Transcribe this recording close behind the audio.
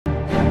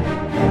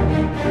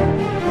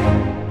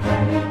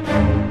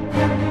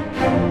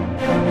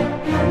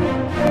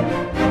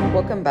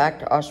Welcome back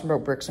to Awesome Bro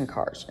Bricks and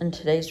Cars. In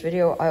today's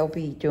video, I'll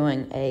be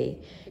doing a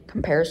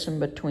comparison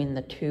between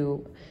the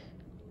two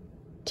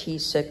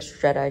T-6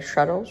 Jedi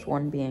shuttles,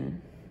 one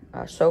being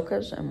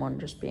Ahsoka's and one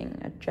just being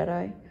a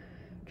Jedi,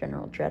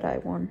 General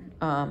Jedi one.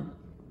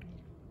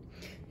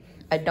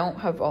 I don't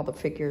have all the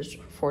figures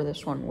for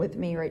this one with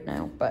me right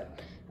now, but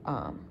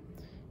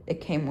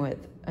it came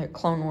with a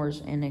Clone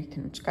Wars,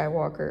 Anakin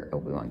Skywalker,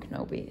 Obi-Wan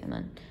Kenobi, and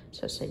then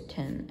Sesame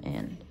Tin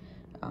and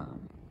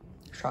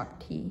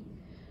Shock T.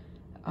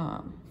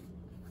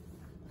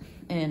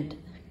 And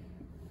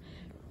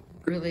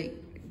really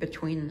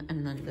between,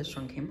 and then this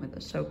one came with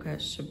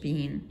Ahsoka,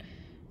 Sabine,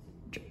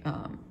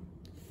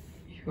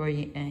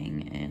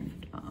 Huayang,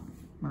 and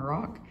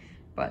Marok.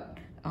 But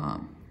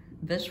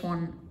this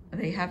one,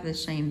 they have the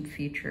same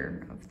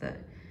feature of the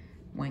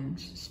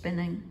wings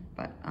spinning,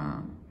 but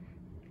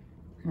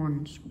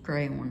one's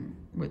gray, one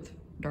with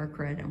dark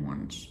red, and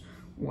one's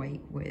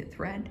white with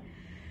red.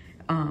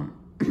 I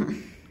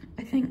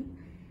think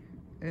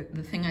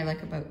the thing I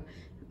like about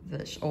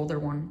this older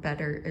one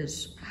better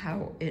is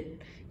how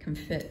it can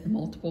fit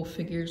multiple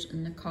figures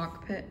in the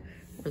cockpit,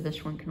 where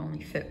this one can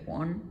only fit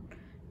one.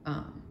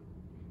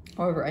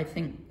 However, I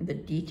think the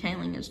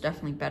detailing is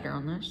definitely better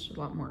on this, a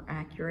lot more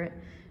accurate,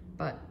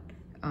 but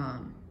I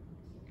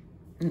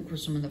think for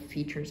some of the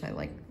features, I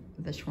like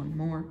this one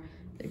more.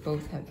 They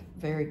both have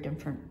very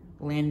different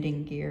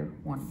landing gear.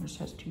 One just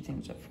has two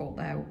things that fold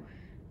out,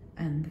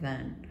 and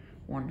then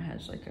one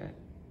has like a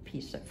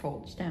piece that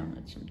folds down.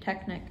 It's some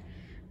Technic.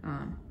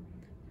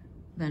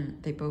 Then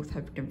they both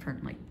have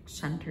different like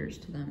centers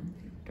to them,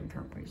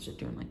 different ways of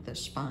doing like the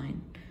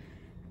spine.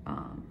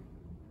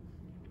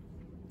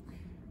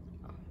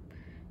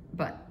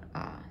 But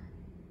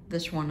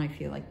this one I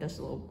feel like does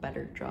a little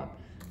better job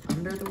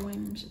under the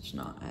wings. It's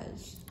not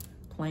as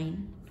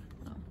plain.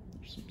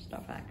 There's some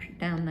stuff actually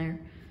down there.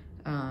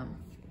 And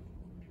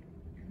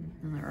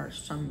there are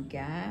some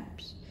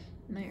gaps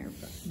in there,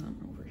 but not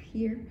over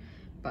here.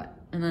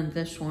 And then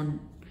this one,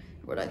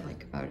 what I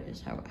like about it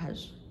is how it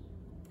has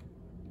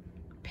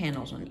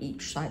panels on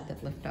each side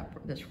that lift up,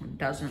 where this one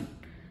doesn't.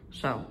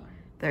 So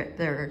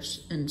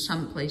there's in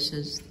some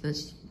places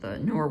the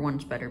newer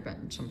one's better, but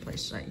in some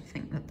places I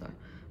think that the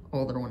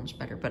older one's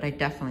better. But I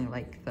definitely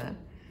like I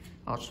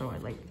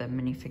like the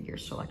minifigure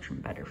selection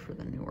better for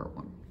the newer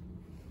one.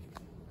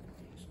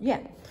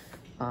 Yeah.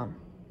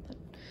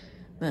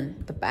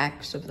 Then the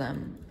backs of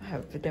them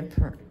have a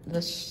different,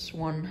 this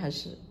one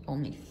has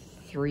only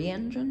 3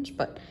 engines,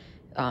 but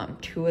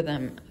 2 of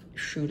them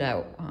shoot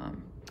out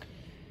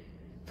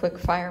quick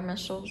fire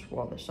missiles,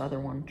 while this other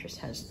one just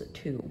has the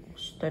 2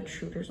 stud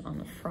shooters on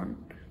the front,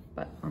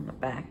 but on the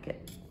back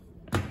it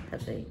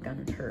has a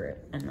gun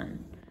turret and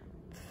then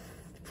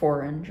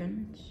 4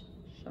 engines.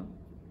 So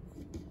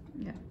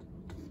yeah,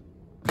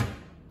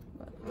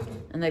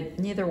 and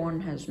neither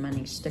one has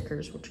many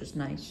stickers, which is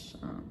nice.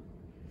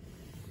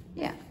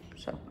 Yeah,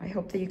 so I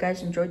hope that you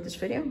guys enjoyed this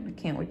video. I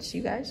can't wait to see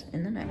you guys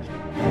in the next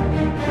one.